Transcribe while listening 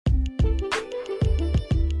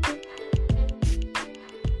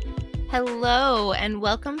Hello, and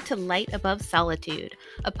welcome to Light Above Solitude,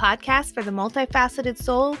 a podcast for the multifaceted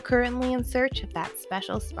soul currently in search of that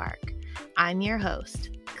special spark. I'm your host,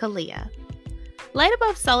 Kalia. Light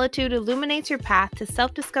Above Solitude illuminates your path to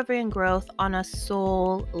self-discovery and growth on a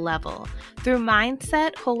soul level through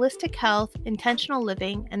mindset, holistic health, intentional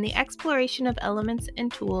living, and the exploration of elements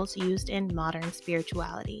and tools used in modern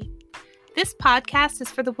spirituality. This podcast is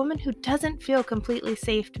for the woman who doesn't feel completely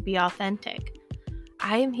safe to be authentic.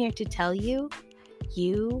 I am here to tell you,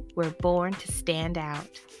 you were born to stand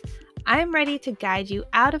out. I am ready to guide you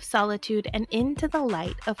out of solitude and into the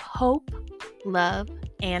light of hope, love,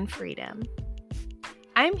 and freedom.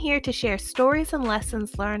 I'm here to share stories and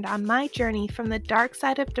lessons learned on my journey from the dark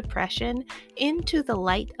side of depression into the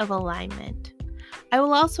light of alignment. I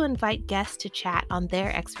will also invite guests to chat on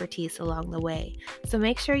their expertise along the way, so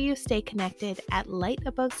make sure you stay connected at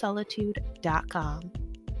lightabovesolitude.com.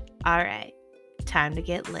 All right. Time to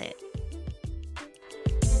get lit.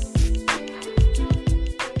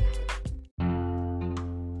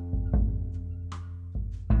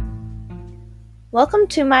 Welcome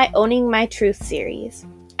to my Owning My Truth series.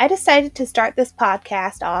 I decided to start this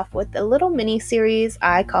podcast off with a little mini series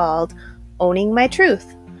I called Owning My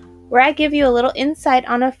Truth, where I give you a little insight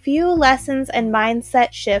on a few lessons and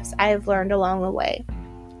mindset shifts I have learned along the way.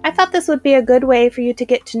 I thought this would be a good way for you to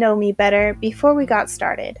get to know me better before we got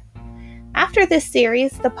started. After this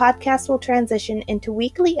series, the podcast will transition into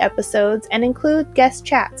weekly episodes and include guest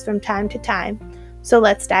chats from time to time. So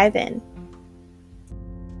let's dive in.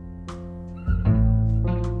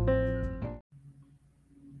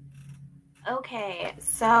 Okay,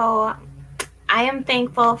 so I am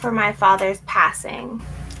thankful for my father's passing.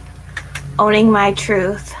 Owning My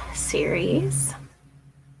Truth series.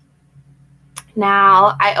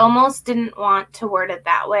 Now, I almost didn't want to word it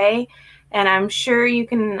that way, and I'm sure you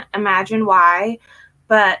can imagine why,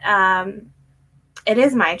 but it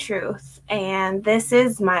is my truth, and this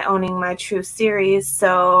is my Owning My Truth series,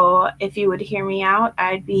 so if you would hear me out,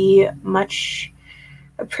 I'd be much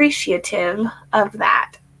appreciative of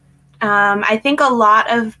that. I think a lot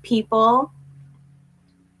of people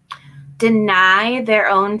deny their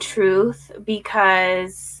own truth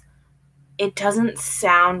because it doesn't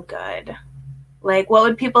sound good. Like, what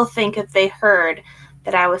would people think if they heard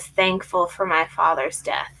that I was thankful for my father's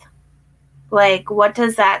death? Like, what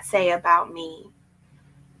does that say about me?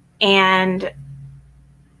 And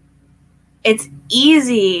it's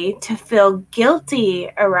easy to feel guilty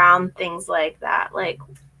around things like that. Like,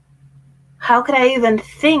 how could I even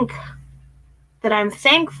think that I'm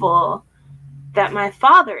thankful that my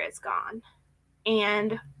father is gone?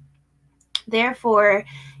 And therefore,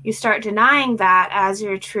 you start denying that as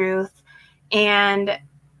your truth, and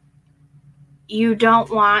you don't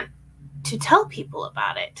want to tell people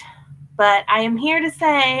about it. But I am here to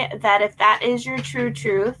say that if that is your true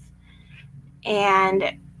truth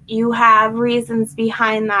and you have reasons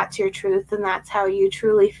behind that's your truth and that's how you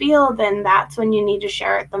truly feel, then that's when you need to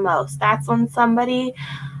share it the most. That's when somebody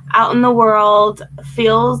out in the world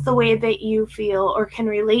feels the way that you feel or can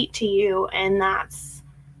relate to you, and that's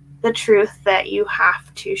the truth that you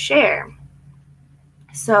have to share.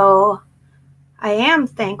 So I am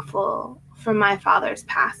thankful for my father's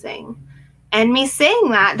passing. And me saying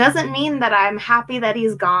that doesn't mean that I'm happy that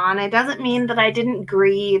he's gone. It doesn't mean that I didn't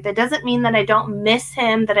grieve. It doesn't mean that I don't miss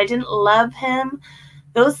him, that I didn't love him.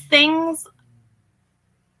 Those things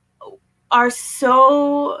are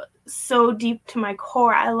so deep to my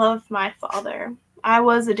core. I love my father. I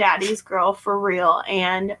was a daddy's girl for real.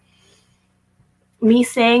 And me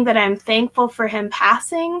saying that I'm thankful for him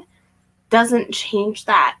passing doesn't change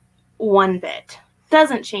that one bit.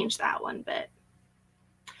 Doesn't change that one bit.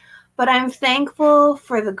 But I'm thankful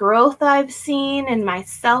for the growth I've seen in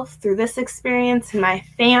myself through this experience, and my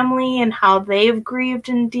family, and how they've grieved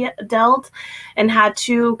and dealt and had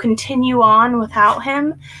to continue on without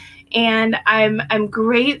him. And I'm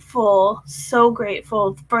grateful, so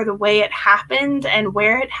grateful for the way it happened and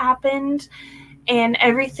where it happened. And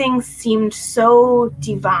everything seemed so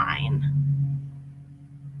divine.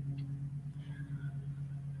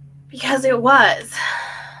 Because it was.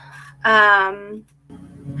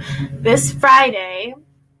 This Friday,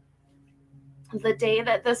 the day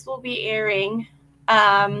that this will be airing,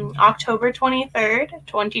 October 23rd,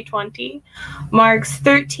 2020, marks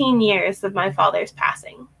 13 years of my father's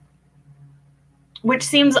passing. Which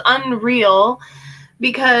seems unreal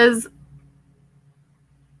because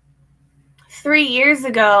 3 years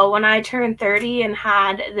ago when I turned 30 and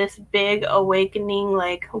had this big awakening,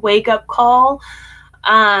 like wake-up call,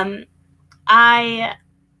 I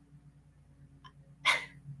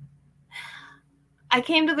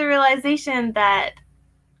came to the realization that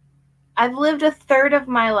I've lived a third of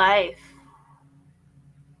my life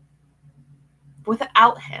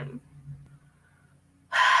without him.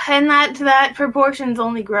 And that proportion's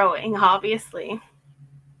only growing, obviously.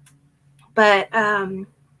 But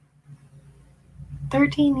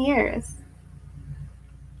 13 years.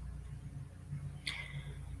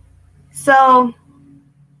 So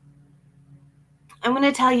I'm going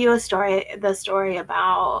to tell you the story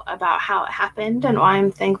about how it happened and why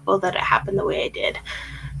I'm thankful that it happened the way it did.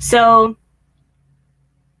 So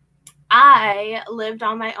I lived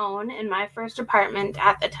on my own in my first apartment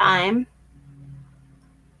at the time.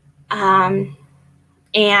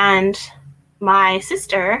 And my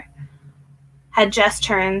sister had just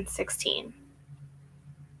turned 16.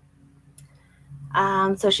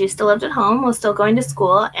 So she still lived at home, was still going to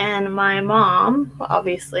school, and my mom,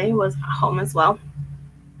 obviously, was home as well.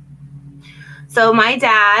 So my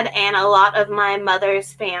dad and a lot of my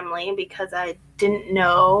mother's family, because I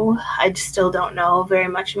still don't know very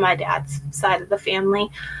much of my dad's side of the family,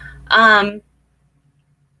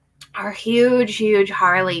 are huge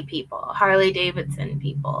Harley Davidson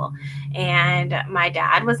people. And my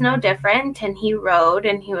dad was no different, and he rode,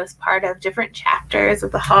 and he was part of different chapters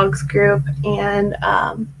of the Hogs group and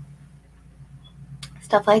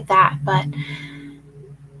stuff like that. But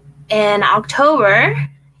in October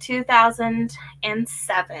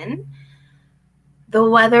 2007, the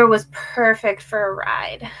weather was perfect for a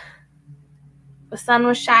ride. The sun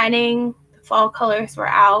was shining, the fall colors were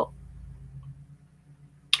out,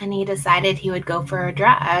 and he decided he would go for a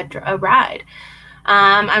ride.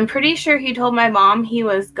 I'm pretty sure he told my mom he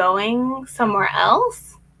was going somewhere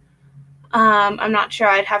else. I'm not sure.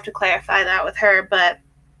 I'd have to clarify that with her, but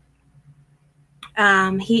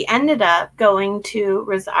he ended up going to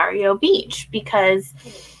Rosario Beach because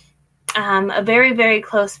a very, very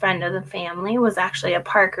close friend of the family was actually a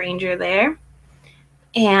park ranger there,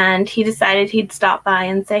 and he decided he'd stop by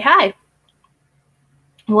and say hi.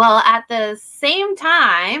 Well, at the same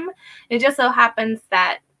time, it just so happens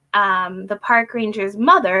that the park ranger's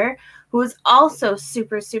mother, who was also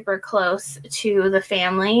super, super close to the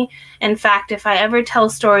family. In fact, if I ever tell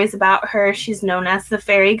stories about her, she's known as the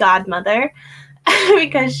fairy godmother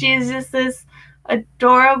because she's just this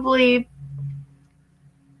adorably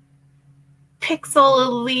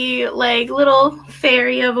pixely, like, little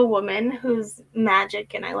fairy of a woman who's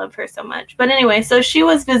magic, and I love her so much. But anyway, so she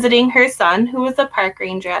was visiting her son, who was a park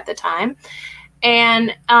ranger at the time,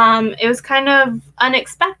 and it was kind of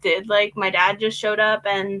unexpected. Like, my dad just showed up,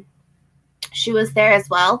 and she was there as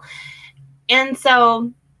well. And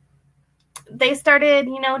so they started,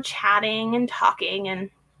 chatting and talking,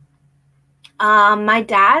 and my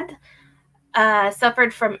dad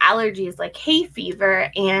suffered from allergies like hay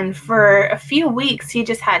fever, and for a few weeks he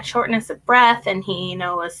just had shortness of breath, and he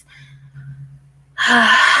was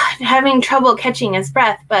having trouble catching his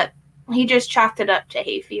breath, but he just chalked it up to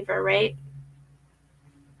hay fever, right?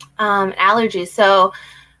 Allergies. So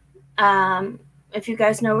if you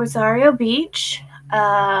guys know Rosario Beach,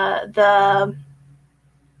 the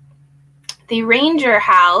ranger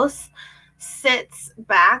house sits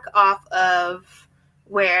back off of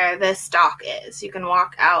where this dock is. You can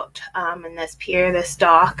walk out in this pier, this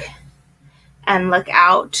dock, and look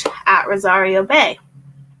out at Rosario Bay.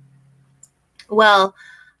 Well,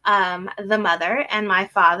 the mother and my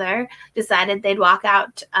father decided they'd walk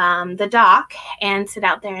out the dock and sit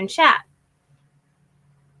out there and chat,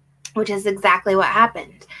 which is exactly what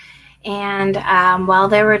happened. And while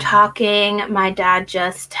they were talking, my dad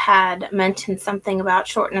just had mentioned something about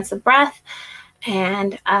shortness of breath,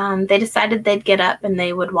 and they decided they'd get up and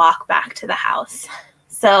they would walk back to the house.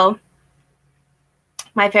 So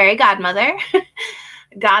my fairy godmother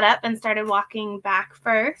got up and started walking back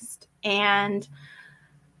first, and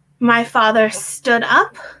my father stood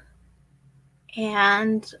up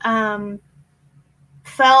and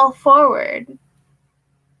fell forward,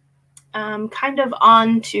 kind of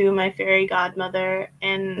onto my fairy godmother,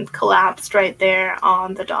 and collapsed right there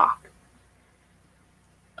on the dock.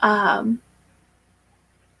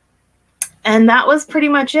 And that was pretty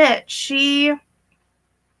much it. She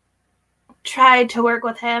tried to work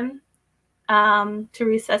with him to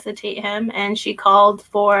resuscitate him, and she called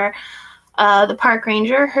for the park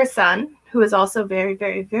ranger, her son, who is also very,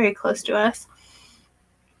 very, very close to us.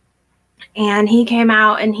 And he came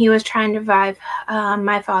out, and he was trying to revive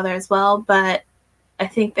my father as well, but I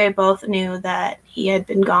think they both knew that he had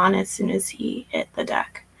been gone as soon as he hit the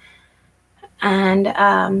deck. And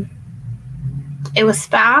it was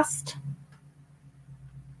fast.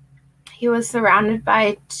 He was surrounded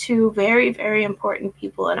by two very, very important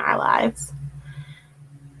people in our lives.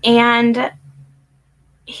 And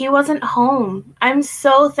he wasn't home. I'm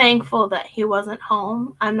so thankful that he wasn't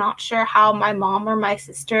home. I'm not sure how my mom or my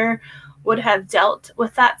sister would have dealt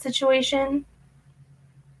with that situation.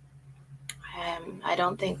 I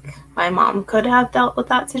don't think my mom could have dealt with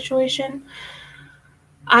that situation.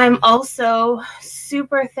 I'm also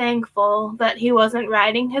super thankful that he wasn't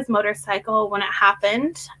riding his motorcycle when it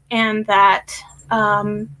happened, and that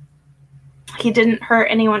he didn't hurt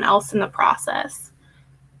anyone else in the process.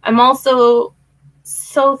 I'm also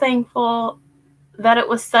so thankful that it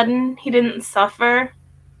was sudden. He didn't suffer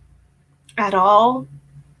at all.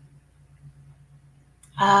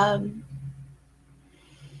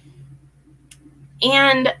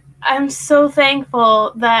 And I'm so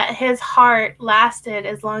thankful that his heart lasted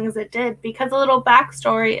as long as it did, because a little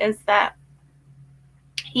backstory is that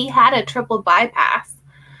he had a triple bypass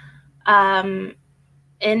in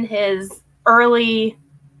his early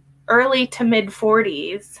to mid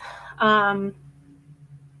 40s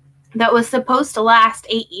that was supposed to last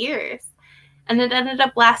 8 years, and it ended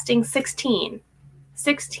up lasting 16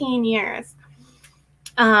 years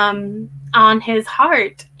on his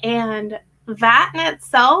heart. And that in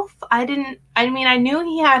itself, I knew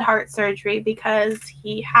he had heart surgery because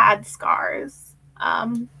he had scars.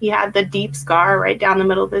 He had the deep scar right down the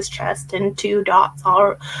middle of his chest and 2 dots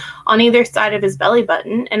all on either side of his belly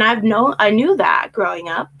button. And I knew that growing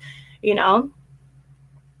up,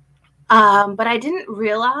 but I didn't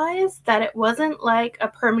realize that it wasn't like a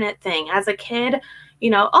permanent thing. As a kid,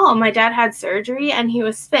 oh, my dad had surgery and he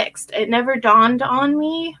was fixed. It never dawned on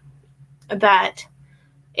me that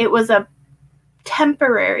it was a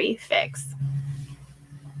temporary fix.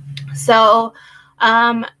 So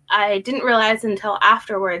I didn't realize until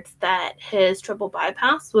afterwards that his triple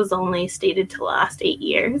bypass was only stated to last 8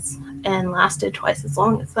 years and lasted twice as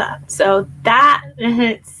long as that. So that in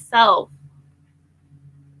itself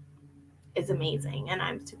is amazing, and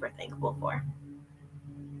I'm super thankful for.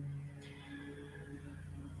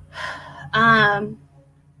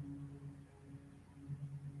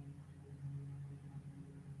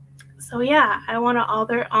 So yeah, I want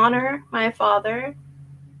to honor my father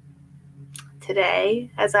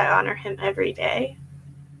today as I honor him every day.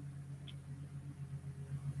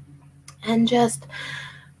 And just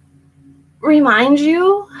remind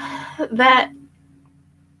you that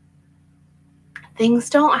things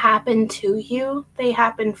don't happen to you, they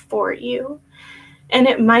happen for you. And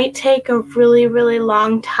it might take a really, really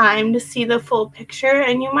long time to see the full picture,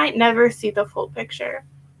 and you might never see the full picture.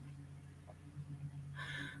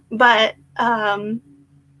 But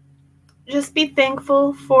just be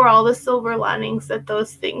thankful for all the silver linings that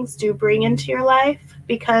those things do bring into your life,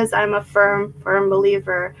 because I'm a firm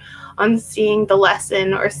believer on seeing the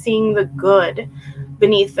lesson or seeing the good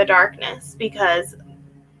beneath the darkness, because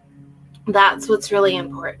that's what's really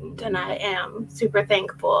important. And I am super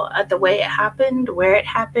thankful at the way it happened, where it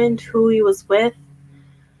happened, who he was with,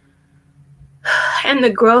 and the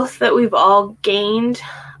growth that we've all gained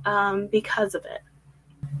because of it.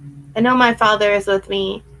 I know my father is with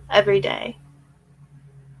me every day,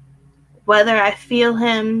 whether I feel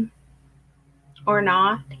him or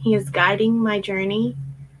not. He is guiding my journey,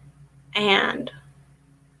 and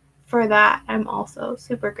for that, I'm also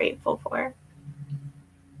super grateful for.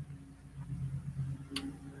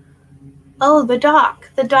 Oh, the doc,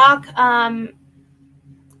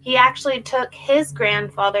 he actually took his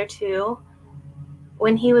grandfather to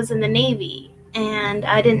when he was in the Navy, and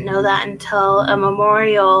I didn't know that until a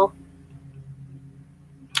memorial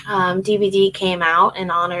DVD came out in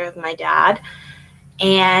honor of my dad,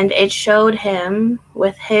 and it showed him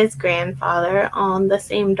with his grandfather on the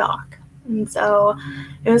same dock. And so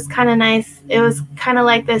it was kind of nice. It was kind of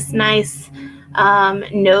like this nice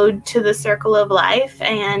node to the circle of life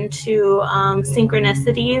and to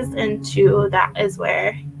synchronicities, and to that is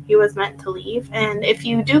where he was meant to leave. And if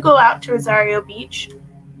you do go out to Rosario Beach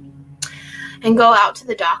and go out to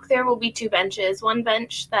the dock, there will be 2 benches. One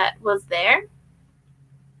bench that was there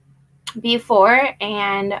before,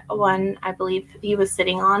 and one I believe he was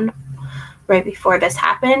sitting on right before this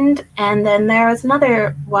happened. And then there was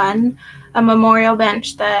another one, a memorial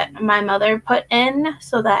bench that my mother put in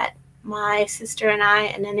so that my sister and I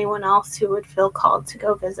and anyone else who would feel called to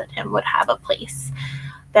go visit him would have a place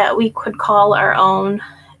that we could call our own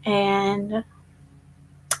and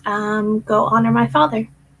go honor my father.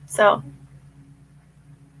 So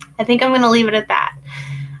I think I'm going to leave it at that.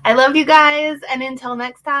 I love you guys, and until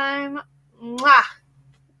next time, mwah,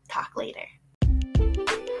 talk later.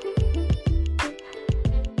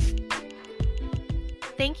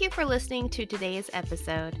 Thank you for listening to today's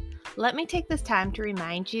episode. Let me take this time to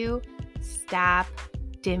remind you, stop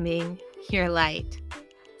dimming your light.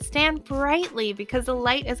 Stand brightly because the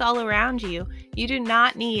light is all around you. You do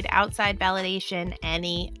not need outside validation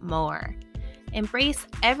anymore. Embrace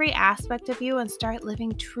every aspect of you and start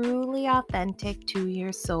living truly authentic to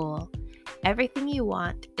your soul. Everything you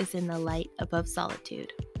want is in the light above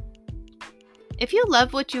solitude. If you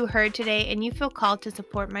love what you heard today and you feel called to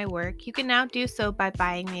support my work, you can now do so by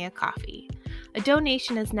buying me a coffee. A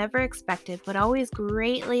donation is never expected, but always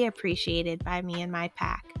greatly appreciated by me and my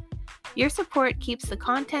pack. Your support keeps the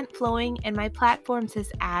content flowing and my platforms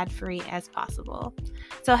as ad-free as possible.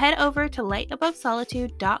 So head over to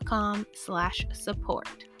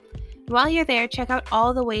lightabovesolitude.com/support. While you're there, check out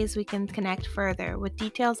all the ways we can connect further with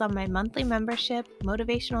details on my monthly membership,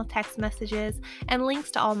 motivational text messages, and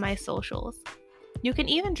links to all my socials. You can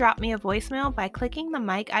even drop me a voicemail by clicking the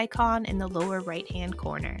mic icon in the lower right-hand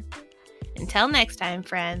corner. Until next time,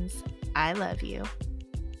 friends, I love you.